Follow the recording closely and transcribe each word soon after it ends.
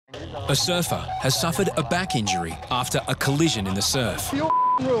A surfer has suffered a back injury after a collision in the surf. Your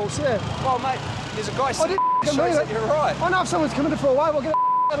rules, yeah. Well, mate, there's a guy sitting shows that you're right. I know if someone's coming for a wave, I'll get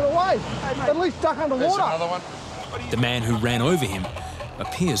out of the way. Hey, mate, at least duck underwater. There's another one. The man who ran over him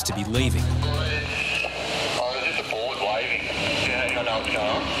appears to be leaving. Oh, is this a board waving? Yeah, I know what's going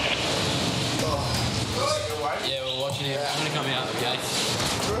on. Yeah, we're watching him. I'm going to come out, okay?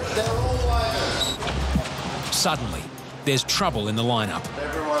 They're all waving. Suddenly, there's trouble in the lineup.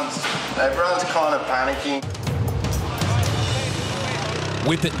 Everyone's kind of panicking.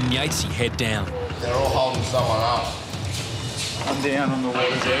 Whippet and Yatesy head down. They're all holding someone up. I'm down on the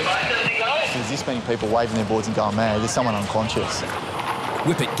water's edge. There's this many people waving their boards and going mad. There's someone unconscious.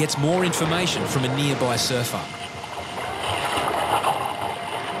 Whippet gets more information from a nearby surfer.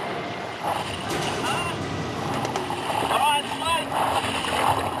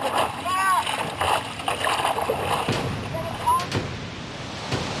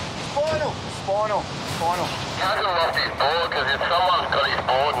 Spinal. He hasn't lost his board because if someone's got his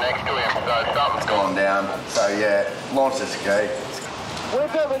board next to him, so something's gone down. So yeah, launch the ski. We're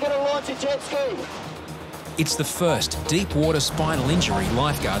going to launch a jet ski. It's the first deep water spinal injury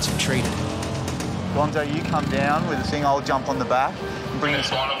lifeguards have treated. Gonzo, you come down with the thing, I'll jump on the back and bring the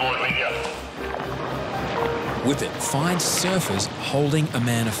spinal board with you. Whippet finds surfers holding a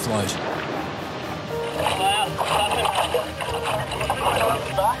man afloat.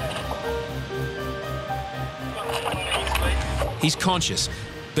 He's conscious,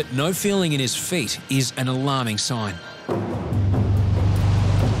 but no feeling in his feet is an alarming sign.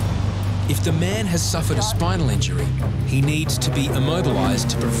 If the man has suffered a spinal injury, he needs to be immobilised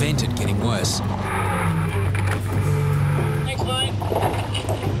to prevent it getting worse.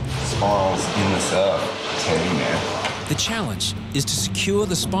 Spinal's in the surf. It's heavy now. The challenge is to secure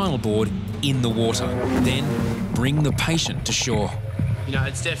the spinal board in the water, then bring the patient to shore. You know,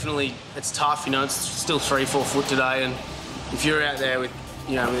 it's tough, you know, it's still 3-4 foot today, and if you're out there with,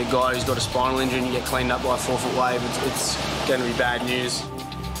 you know, with a guy who's got a spinal injury and you get cleaned up by a 4-foot wave, it's going to be bad news.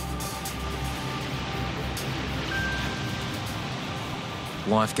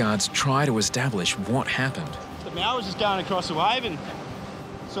 Lifeguards try to establish what happened. The Mal was just going across the wave and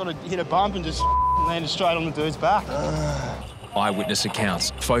sort of hit a bump and just landed straight on the dude's back. Eyewitness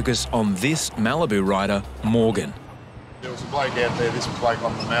accounts focus on this Malibu rider, Morgan. There was a bloke out there, this bloke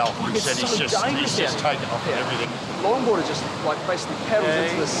on the Mal, who said he's just taken off and everything. Longboarder just, like, basically pedals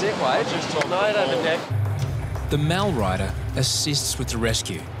into the set wave. Right over deck. The Mal rider assists with the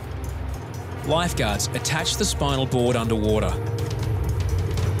rescue. Lifeguards attach the spinal board underwater.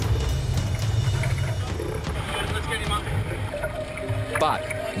 Let's get him up. But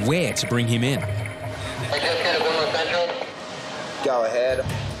where to bring him in? Go ahead.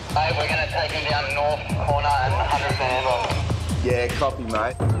 Hey, we're going to take him down north corner and 100% off. Yeah, copy,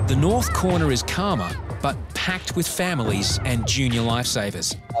 mate. The north corner is calmer, but packed with families and junior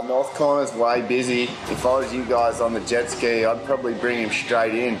lifesavers. Our north corner's way busy. If I was you guys on the jet ski, I'd probably bring him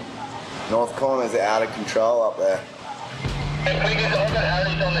straight in. North corner's out of control up there. Hey, I've got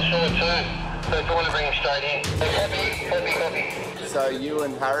Harry's on the shore too, so if you want to bring him straight in. Copy. So you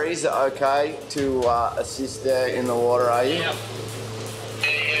and Harry's are okay to assist there in the water, are you? Yep.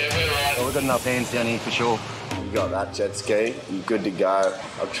 Well, we've got enough hands down here for sure. You got that jet ski, you're good to go.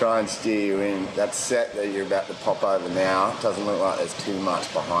 I'll try and steer you in. That set that you're about to pop over now doesn't look like there's too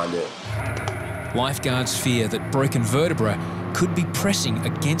much behind it. Lifeguards fear that broken vertebra could be pressing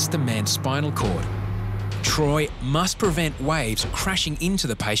against the man's spinal cord. Troy must prevent waves crashing into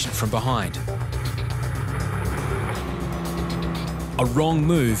the patient from behind. A wrong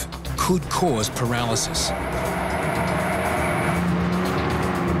move could cause paralysis.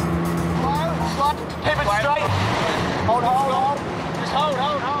 Keep it straight. Hold. Just hold.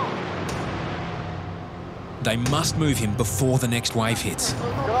 They must move him before the next wave hits. You're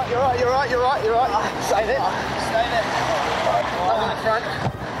right. Stay there. Hold in the front.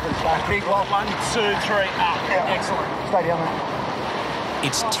 Big one, 1, 2, 3, up. Yeah. Excellent. Stay down there.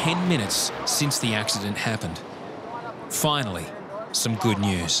 It's 10 minutes since the accident happened. Finally, some good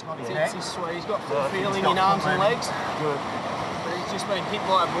news. He's got full feeling in arms and legs. Good. But he's just been hit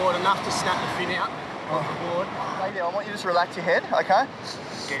by a board enough to snap the fin out of the board. Lady, I want you to just relax your head, okay?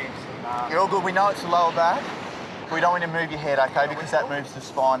 Get in. You're all good. We know it's the lower back. We don't want to move your head, okay, because that moves the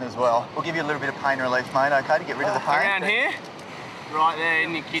spine as well. We'll give you a little bit of pain relief, mate, okay, to get rid of the pain. Around here? Right there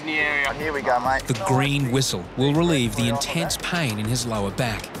in the kidney area. Here we go, mate. The green whistle will relieve the intense pain in his lower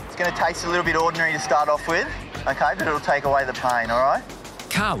back. It's going to taste a little bit ordinary to start off with, okay, but it'll take away the pain, all right?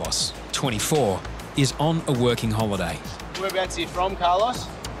 Carlos, 24, is on a working holiday. Whereabouts are you from, Carlos?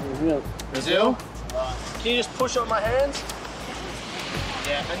 Brazil. Brazil? Right. Can you just push on my hands?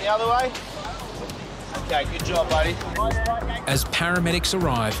 Yeah, and the other way. Okay, good job, buddy. As paramedics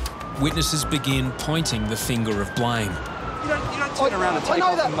arrive, witnesses begin pointing the finger of blame. You don't turn around and take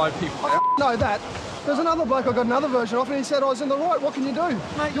off and load people out. I know that. There's another bloke I got another version of, and he said I was in the right. What can you do?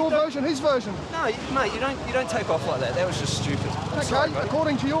 Mate, your version, his version. No, mate, you don't take off like that. That was just stupid. Okay, sorry,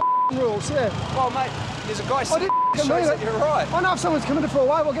 according to your rules, yeah. Well, mate, there's a guy sitting I didn't mean it. You're right. I know if someone's committed for a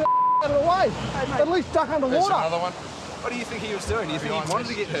wave, I'll get out of the way. Hey, mate. At least duck underwater. There's another one. What do you think he was doing? Do you think he wanted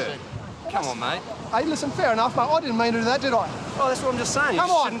to get hurt? Come on, mate. Hey, listen, fair enough, mate. I didn't mean to do that, did I? Oh, that's what I'm just saying. Come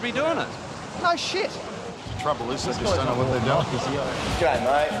you on. shouldn't be doing it. No shit. The trouble is they just don't know what they're doing. G'day,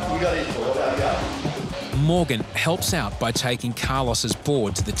 mate. You got his board. Morgan helps out by taking Carlos's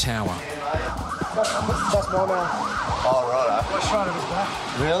board to the tower. That's my man. Oh, right. What's right at his back?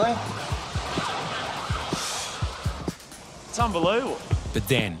 Really? It's unbelievable. But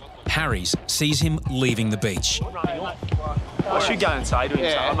then, Harry's sees him leaving the beach. I should go and say to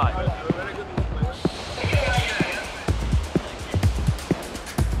him, mate.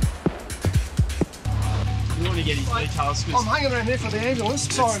 You want to get his details? I'm hanging around here for the ambulance.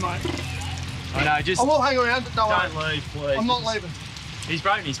 Sorry, mate. I know, just I will hang around, but don't worry. Leave, please. I'm not leaving. He's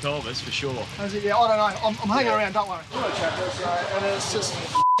broken his pelvis, for sure. Is it? Yeah, I don't know. I'm hanging around, don't worry. And it's just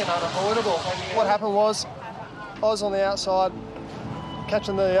unavoidable. What happened was, I was on the outside,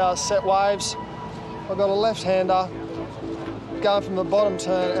 catching the set waves. I got a left-hander going from the bottom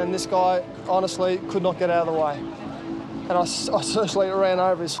turn, and this guy, honestly, could not get out of the way. And I seriously ran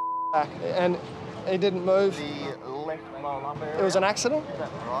over his back, and he didn't move. It was an accident.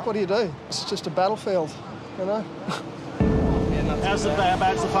 What do you do? It's just a battlefield, you know? How's the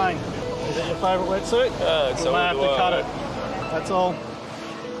pain? Is it your favourite wetsuit? You may have to cut it. That's all.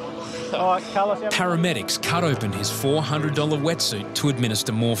 All right, Carlos. Paramedics cut open his $400 wetsuit to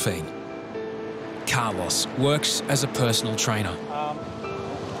administer morphine. Carlos works as a personal trainer.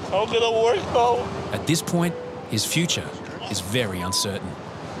 How can I work though? At this point, his future is very uncertain.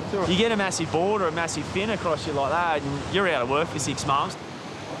 You get a massive board or a massive fin across you like that, and you're out of work for 6 months.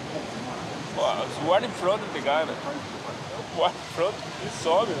 Well, I was right in front of the guy. Right in front, he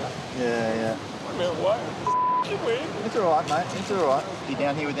saw me. Yeah. I mean, what? It's all right, mate. It's all right. You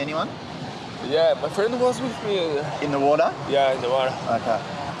down here with anyone? Yeah, my friend was with me. In the water? Yeah, in the water. Okay.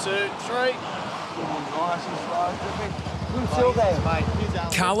 2, 3. Nice and slow.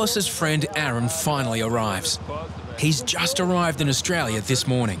 Carlos's friend Aaron finally arrives. He's just arrived in Australia this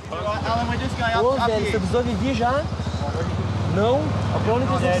morning. All right, Alan, we're just going up here. Do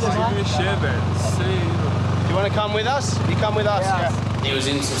you want to come with us? You come with us? Yeah. He was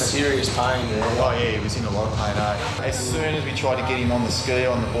in some serious pain. Oh, yeah, he was in a lot of pain, eh? As soon as we tried to get him on the ski,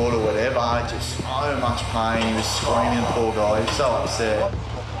 on the board or whatever, just so much pain. He was screaming, poor guy. He was so upset.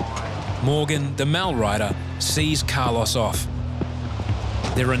 Morgan, the mal rider, sees Carlos off.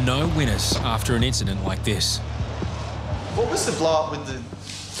 There are no winners after an incident like this. What was the blow up with the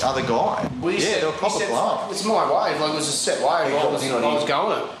other guy? They were proper blow up. It's my wave, like it was a set wave. I was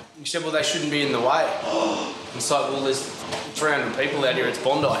going it. He said, well, they shouldn't be in the way. It's like, well, there's 300 people out here, it's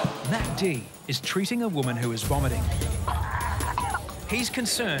Bondi. Matt D is treating a woman who is vomiting. He's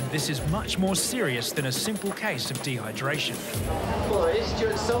concerned this is much more serious than a simple case of dehydration. Boys,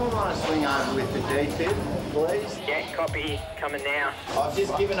 do someone want to swing over with the D-tip, please? Yeah, copy. Coming now. I've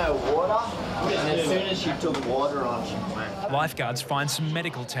just given her water, and as soon as she took water on, she went. Lifeguards find some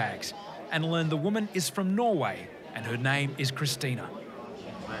medical tags and learn the woman is from Norway and her name is Christina.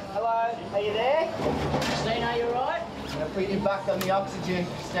 Hello, are you there? Christina, you all right? I'm going to put you back on the oxygen,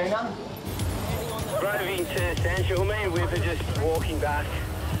 Christina. Roving to Central, me and Whip are just walking back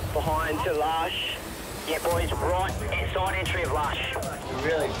behind to Lush. Yeah, boys, right inside entry of Lush. You're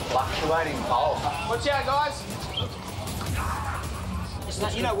really fluctuating pulse. Watch out, guys.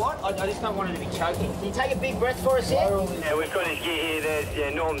 You know what? I just don't want him to be choking. Can you take a big breath for us here? Yeah, we've got his gear here.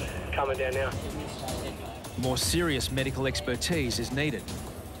 There's, Norm's coming down now. More serious medical expertise is needed.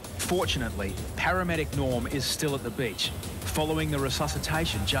 Fortunately, paramedic Norm is still at the beach, following the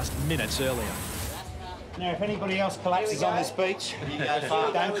resuscitation just minutes earlier. Now, if anybody else collapses on this beach,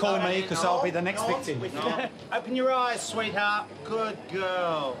 don't call me because I'll be the next victim. Open your eyes, sweetheart. Good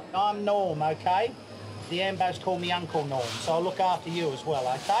girl. I'm Norm, okay? The ambos call me Uncle Norm, so I'll look after you as well,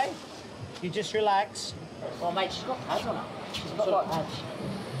 okay? You just relax. Well, mate, she's got pads on her. She's got like pads.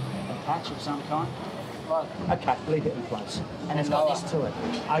 A patch of some kind? Okay, leave it in place. And it's got this to it.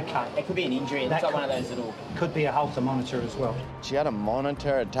 Okay. It could be an injury. It's got one of those little... Could be a Holter monitor as well. She had a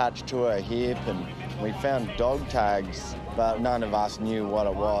monitor attached to her hip, and we found dog tags, but none of us knew what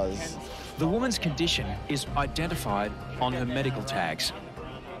it was. The woman's condition is identified on her medical tags.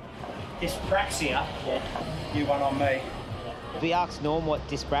 Dyspraxia. Yeah. You one on me. We asked Norm what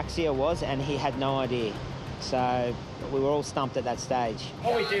dyspraxia was, and he had no idea. So we were all stumped at that stage.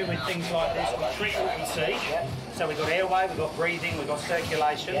 What we do with things like this, we treat what we see. So we've got airway, we've got breathing, we've got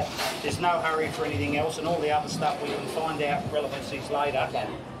circulation. There's no hurry for anything else, and all the other stuff we can find out relevancies later.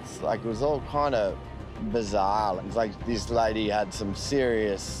 It's like it was all kind of bizarre. It's like this lady had some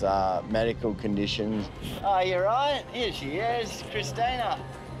serious medical conditions. Oh, you're right. Here she is, Christina.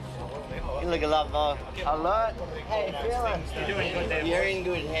 You look a lot more alert. How you feeling? You're doing good there. You're in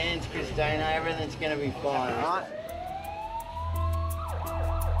good hands, Christina. Everything's going to be fine, right?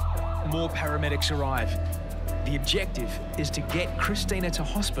 More paramedics arrive. The objective is to get Christina to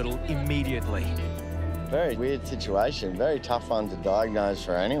hospital immediately. Very weird situation, very tough one to diagnose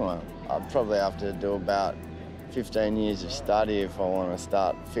for anyone. I'd probably have to do about 15 years of study if I want to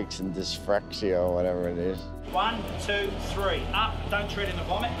start fixing dyspraxia or whatever it is. 1, 2, 3. Up, don't tread in the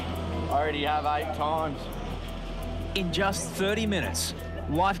vomit. I already have 8 times. In just 30 minutes,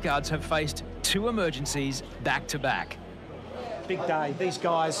 lifeguards have faced 2 emergencies back to back. Big day. These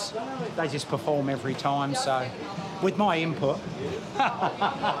guys, they just perform every time, so with my input.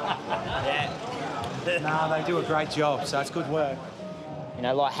 No, they do a great job, so it's good work. You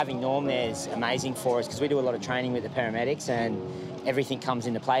know, like having Norm there is amazing for us because we do a lot of training with the paramedics and everything comes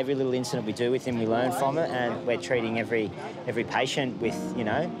into play. Every little incident we do with him, we learn from it, and we're treating every patient with, you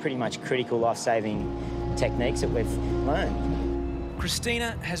know, pretty much critical life-saving techniques that we've learned.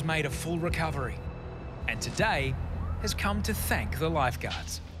 Christina has made a full recovery and today has come to thank the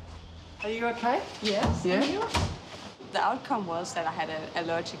lifeguards. Are you okay? Yes. Yeah? Thank you. The outcome was that I had an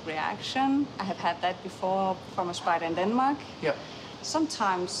allergic reaction. I have had that before from a spider in Denmark. Yep.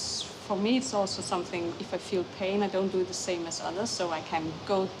 Sometimes, for me, it's also something, if I feel pain, I don't do the same as others, so I can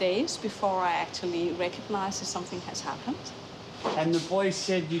go days before I actually recognize if something has happened. And the boys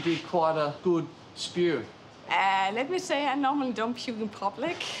said you did quite a good spew. Let me say, I normally don't puke in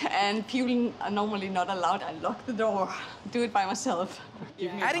public, and puking are normally not allowed. I lock the door, do it by myself.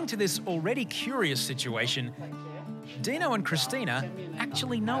 Adding to this already curious situation, Dino and Christina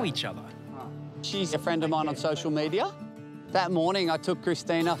actually know each other. She's a friend of mine on social media. That morning I took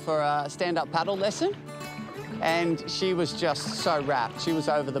Christina for a stand-up paddle lesson and she was just so rapt. She was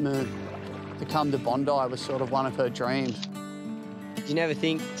over the moon. To come to Bondi was sort of one of her dreams. You never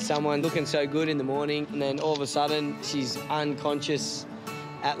think someone looking so good in the morning and then all of a sudden she's unconscious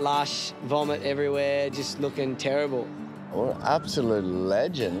at Lush, vomit everywhere, just looking terrible. Well, absolute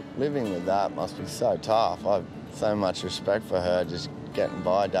legend. Living with that must be so tough. I've so much respect for her. Just getting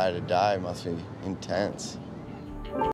by day to day must be intense.